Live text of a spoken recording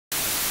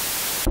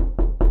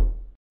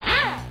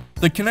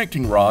The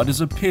connecting rod is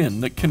a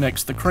pin that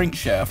connects the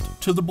crankshaft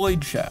to the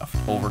blade shaft.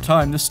 Over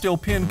time, the steel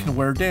pin can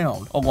wear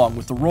down, along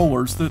with the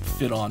rollers that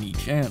fit on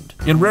each end.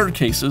 In rare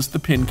cases, the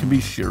pin can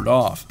be sheared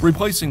off.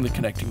 Replacing the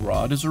connecting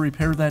rod is a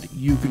repair that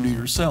you can do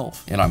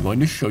yourself, and I'm going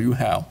to show you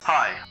how.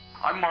 Hi,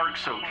 I'm Mark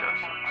Socha.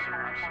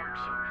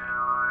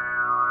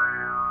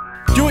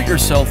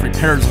 Do-it-yourself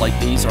repairs like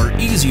these are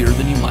easier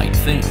than you might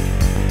think.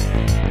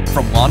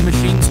 From lawn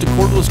machines to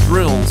cordless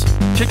drills,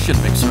 kitchen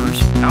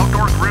mixers,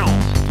 Outdoor grills.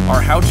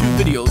 our how-to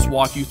videos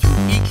walk you through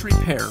each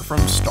repair from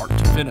start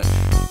to finish.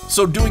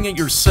 So doing it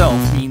yourself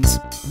means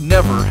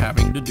never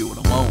having to do it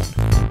alone.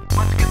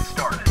 Let's get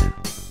started.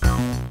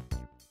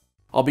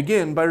 I'll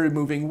begin by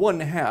removing one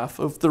half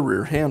of the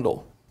rear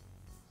handle.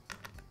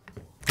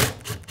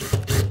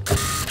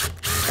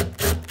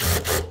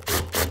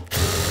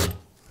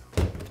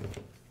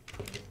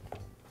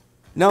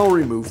 Now I'll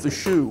remove the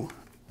shoe.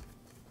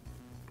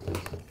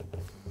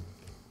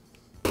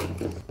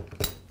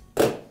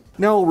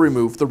 Now I'll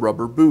remove the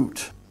rubber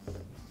boot.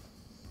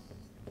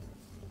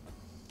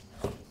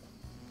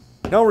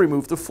 Now I'll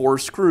remove the 4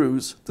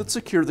 screws that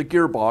secure the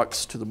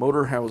gearbox to the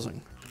motor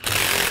housing.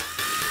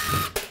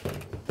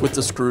 With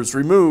the screws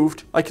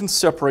removed, I can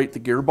separate the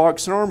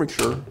gearbox and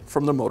armature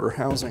from the motor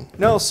housing.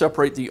 Now I'll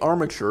separate the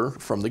armature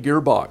from the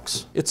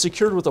gearbox. It's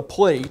secured with a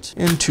plate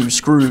and 2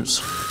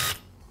 screws.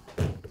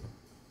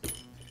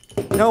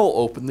 Now I'll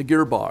open the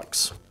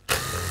gearbox.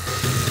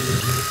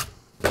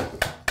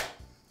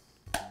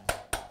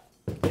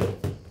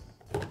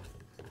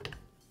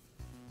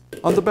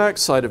 On the back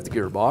side of the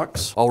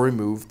gearbox, I'll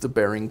remove the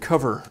bearing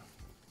cover.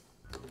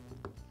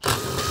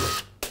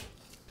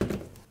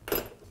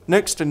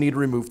 Next, I need to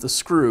remove the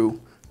screw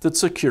that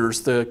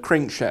secures the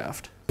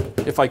crankshaft.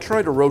 If I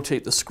try to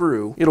rotate the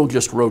screw, it'll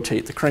just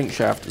rotate the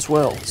crankshaft as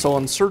well. So I'll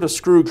insert a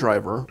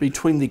screwdriver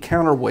between the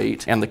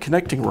counterweight and the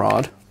connecting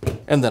rod,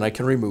 and then I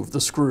can remove the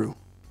screw.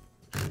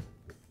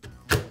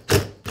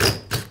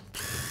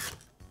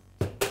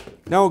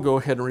 Now I'll go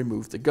ahead and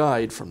remove the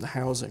guide from the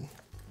housing.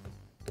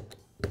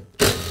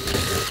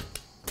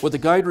 With the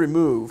guide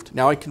removed,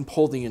 now I can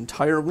pull the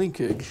entire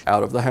linkage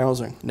out of the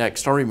housing.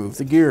 Next, I'll remove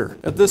the gear.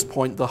 At this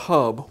point, the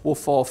hub will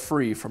fall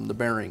free from the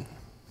bearing.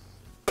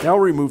 Now I'll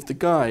remove the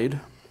guide,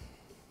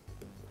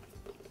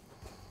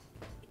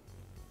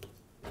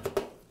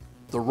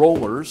 the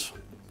rollers,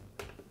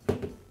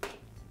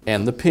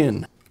 and the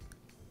pin.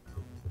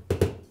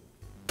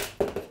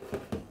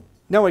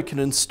 Now I can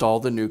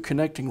install the new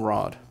connecting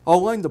rod.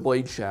 I'll line the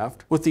blade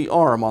shaft with the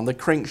arm on the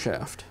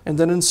crankshaft, and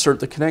then insert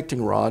the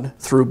connecting rod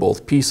through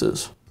both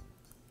pieces.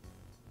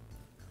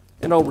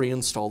 And I'll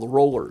reinstall the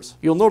rollers.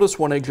 You'll notice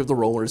one edge of the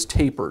roller is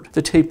tapered.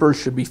 The taper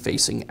should be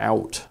facing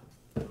out.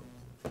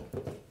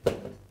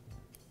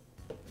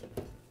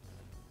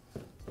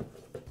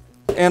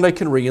 And I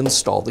can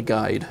reinstall the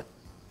guide.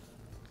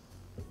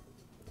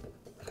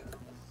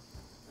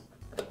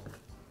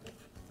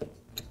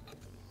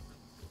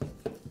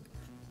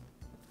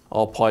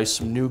 I'll apply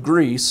some new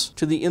grease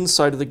to the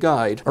inside of the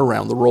guide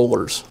around the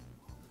rollers.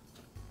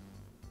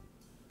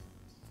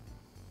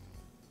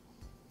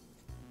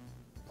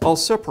 I'll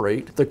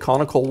separate the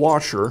conical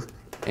washer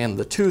and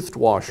the toothed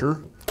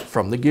washer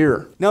from the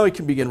gear. Now I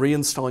can begin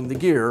reinstalling the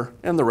gear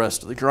and the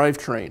rest of the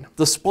drivetrain.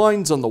 The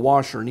splines on the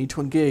washer need to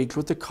engage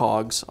with the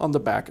cogs on the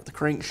back of the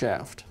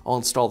crankshaft. I'll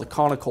install the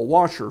conical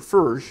washer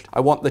first.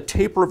 I want the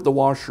taper of the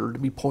washer to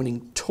be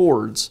pointing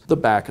towards the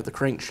back of the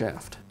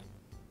crankshaft.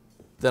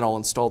 Then I'll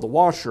install the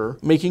washer,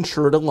 making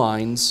sure it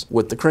aligns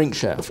with the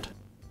crankshaft.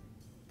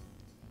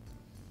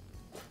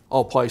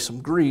 I'll apply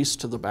some grease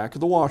to the back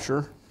of the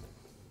washer,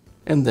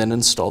 and then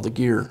install the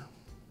gear.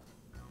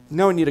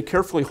 Now I need to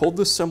carefully hold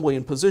the assembly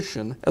in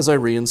position as I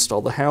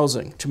reinstall the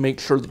housing to make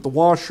sure that the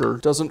washer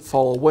doesn't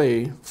fall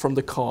away from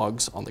the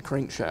cogs on the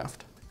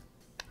crankshaft.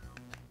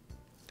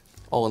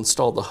 I'll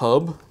install the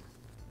hub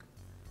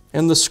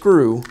and the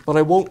screw, but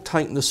I won't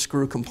tighten the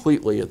screw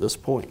completely at this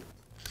point.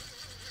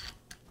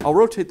 I'll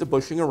rotate the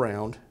bushing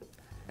around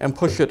and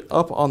push it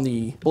up on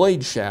the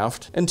blade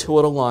shaft until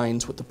it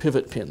aligns with the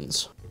pivot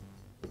pins.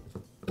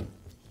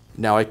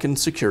 Now I can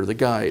secure the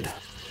guide.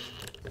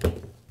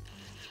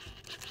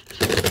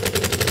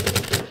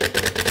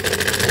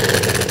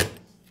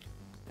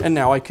 And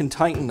now I can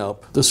tighten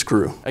up the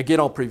screw. Again,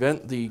 I'll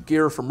prevent the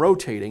gear from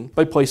rotating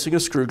by placing a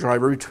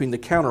screwdriver between the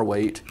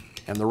counterweight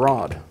and the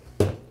rod.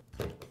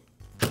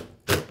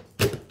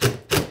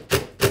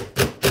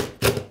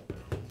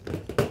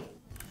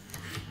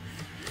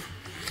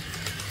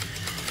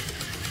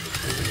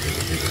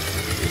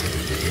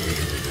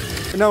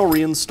 And now I'll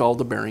reinstall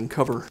the bearing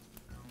cover.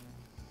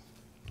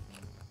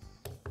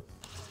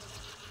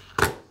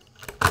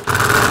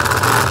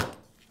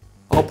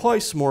 I'll apply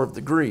some more of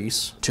the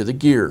grease to the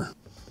gear.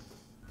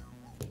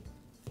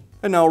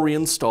 And now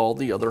reinstall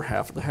the other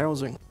half of the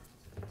housing.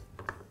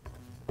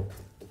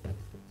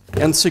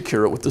 And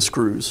secure it with the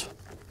screws.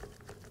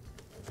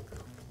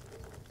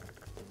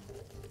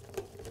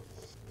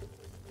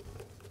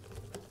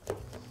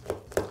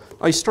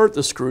 I start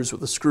the screws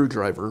with a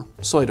screwdriver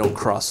so I don't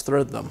cross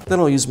thread them. Then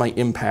I'll use my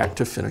impact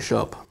to finish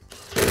up.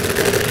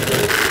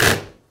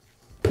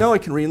 Now I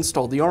can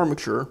reinstall the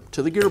armature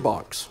to the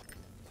gearbox.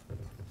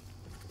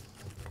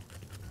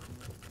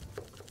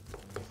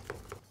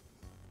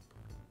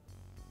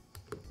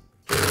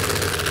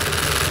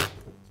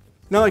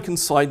 Now I can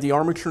slide the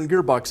armature and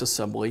gearbox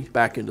assembly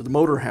back into the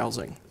motor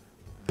housing.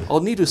 I'll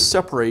need to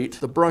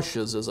separate the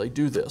brushes as I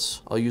do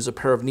this. I'll use a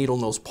pair of needle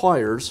nose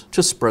pliers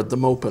to spread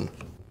them open.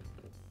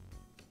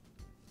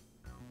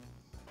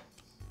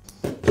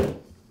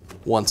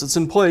 Once it's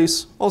in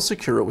place, I'll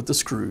secure it with the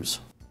screws.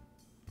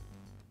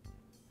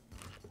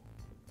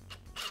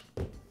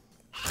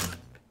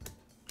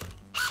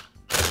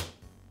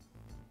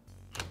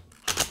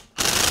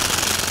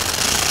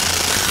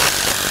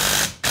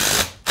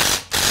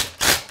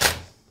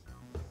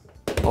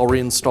 I'll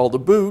reinstall the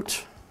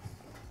boot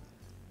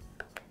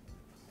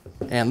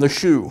and the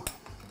shoe.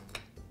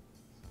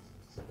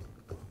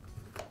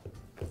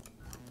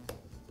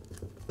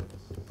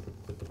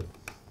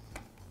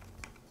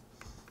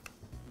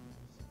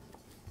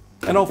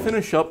 And I'll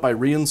finish up by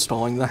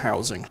reinstalling the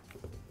housing.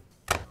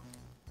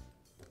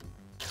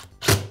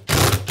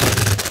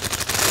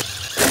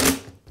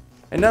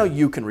 And now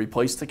you can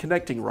replace the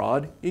connecting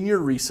rod in your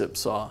recip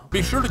saw.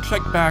 Be sure to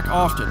check back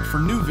often for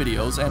new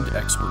videos and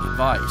expert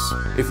advice.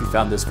 If you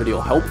found this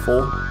video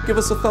helpful, give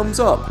us a thumbs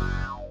up.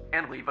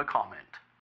 And leave a comment.